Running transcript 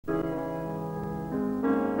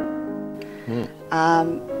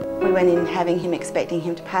We went in expecting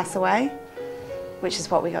him to pass away, which is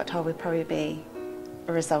what we got told would probably be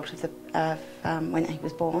a result of when he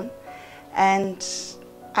was born. And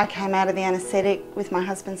I came out of the anaesthetic with my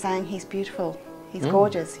husband saying, he's beautiful, he's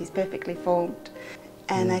gorgeous, he's perfectly formed.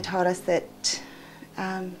 And they told us that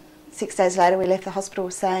 6 days later we left the hospital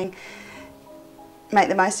saying, make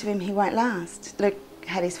the most of him, he won't last. Luke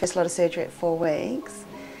had his first lot of surgery at 4 weeks,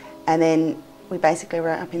 and then we basically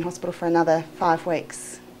were up in hospital for another 5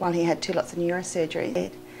 weeks while he had 2 lots of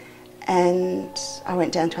neurosurgery. And I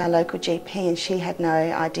went down to our local GP and she had no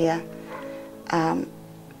idea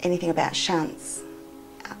anything about shunts.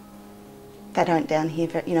 They don't down here,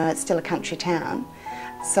 but, you know, it's still a country town.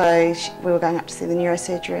 So we were going up to see the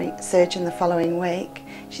neurosurgeon surgeon the following week.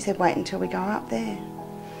 She said, wait until we go up there,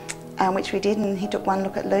 which we did, and he took one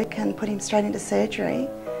look at Luke and put him straight into surgery.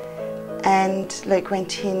 And Luke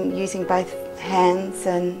went in using both hands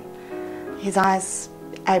and his eyes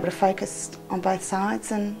able to focus on both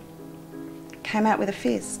sides, and came out with a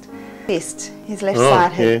fist. His left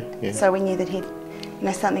side had, so we knew that he'd, you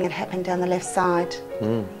know, something had happened down the left side.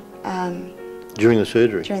 During the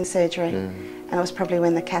surgery? During the surgery. And it was probably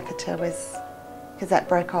when the catheter was, because that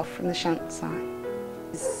broke off from the shunt side.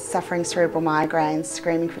 Suffering cerebral migraines,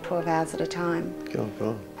 screaming for 12 hours at a time.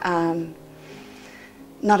 God.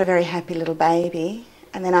 Not a very happy little baby.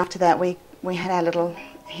 And then after that we had our little,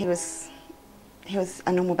 he was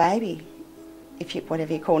a normal baby, if you,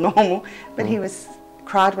 whatever you call normal, but he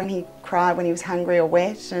cried when he was hungry or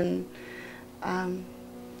wet, and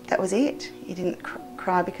that was it. He didn't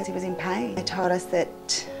cry because he was in pain. They told us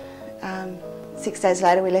that 6 days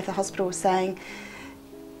later we left the hospital saying,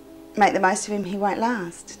 make the most of him, he won't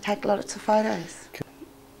last. Take lots of photos.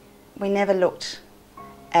 We never looked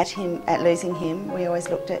at losing him. We always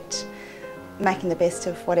looked at making the best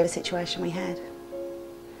of whatever situation we had.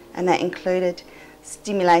 And that included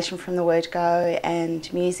stimulation from the word go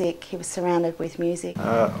and music. He was surrounded with music.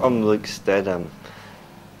 I'm Luke's dad.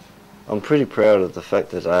 I'm pretty proud of the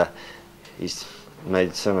fact that he's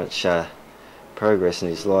made so much progress in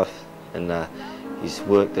his life, and his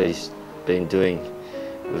work that he's been doing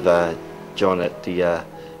with John at the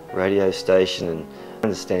radio station. And I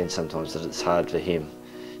understand sometimes that it's hard for him,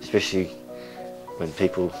 especially when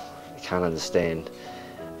people can't understand,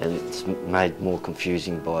 and it's made more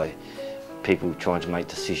confusing by people trying to make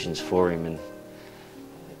decisions for him and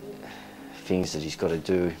things that he's got to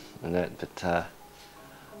do and that. But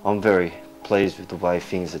I'm very pleased with the way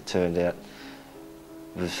things have turned out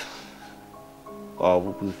with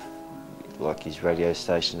like his radio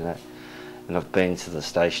station and that. And I've been to the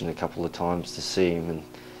station a couple of times to see him, and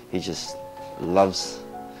he just loves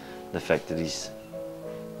the fact that he's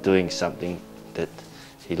doing something that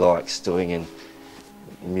he likes doing, and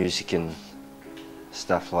music and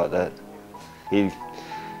stuff like that. He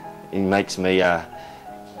makes me a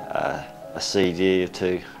CD or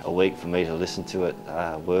 2 a week for me to listen to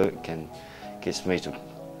at work, and gets me to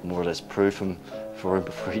more or less proof them for him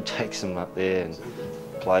before he takes them up there and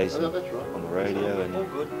plays them on the radio. And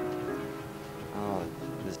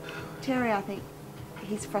Terry, I think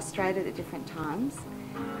he's frustrated at different times,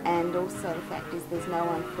 and also the fact is there's no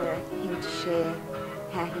one for him to share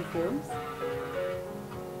how he feels.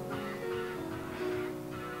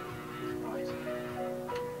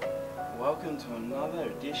 Welcome to another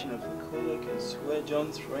edition of the Cool Luke and Square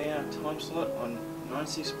John 3-hour time slot on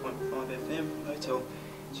 96.5 FM, Hotel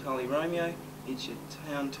Charlie Romeo. It's your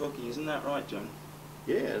town talkie, isn't that right, John?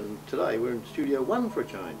 Yeah, and today we're in Studio 1 for a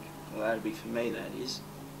change. Well, that'd be for me, that is.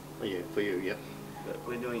 Oh, yeah, for you, yeah. But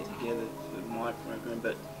we're doing it together for my program,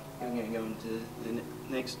 but you're going to go into the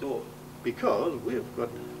next door. Because we've got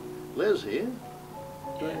Les here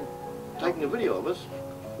taking a video of us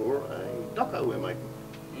for a doco we're making.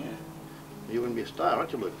 Yeah. You're going to be a star,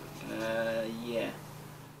 aren't you, Luke? Yeah.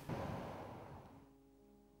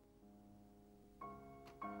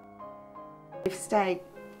 We've stayed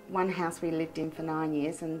one house we lived in for 9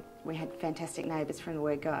 years, and we had fantastic neighbours from the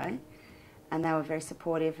word go, and they were very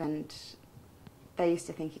supportive, and they used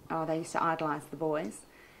to think, they used to idolise the boys,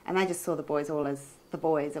 and they just saw the boys all as the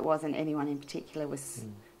boys. It wasn't anyone in particular was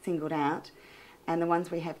singled out. And the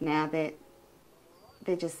ones we have now, they're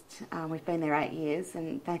just, we've been there 8 years,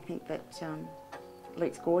 and they think that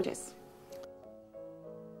Luke's gorgeous.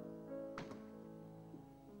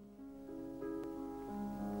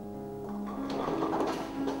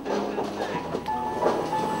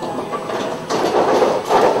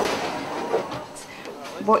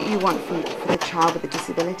 What you want for the child with a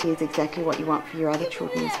disability is exactly what you want for your other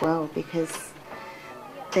children as well, because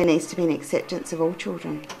there needs to be an acceptance of all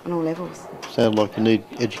children on all levels. Sounds like you need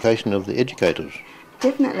education of the educators.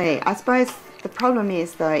 Definitely. I suppose the problem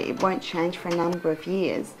is, though, it won't change for a number of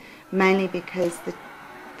years, mainly because the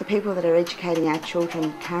people that are educating our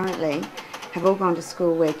children currently have all gone to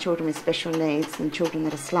school where children with special needs and children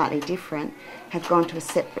that are slightly different have gone to a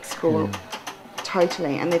separate school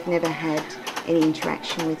totally, and they've never had any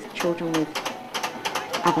interaction with children with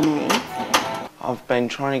other needs. I've been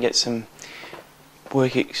trying to get some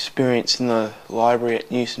work experience in the library at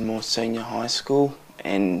Newton Moore Senior High School,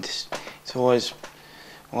 and it's always,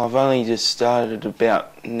 well, I've only just started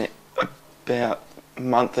about a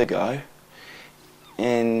month ago,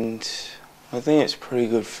 and I think it's pretty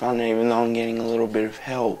good fun, even though I'm getting a little bit of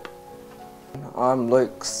help. I'm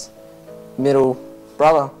Luke's middle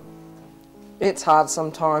brother. It's hard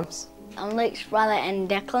sometimes. I'm Luke's brother and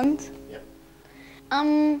Declan's. Yep.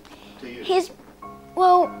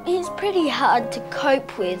 He's pretty hard to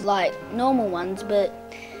cope with, like normal ones, but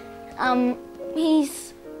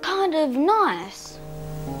he's kind of nice.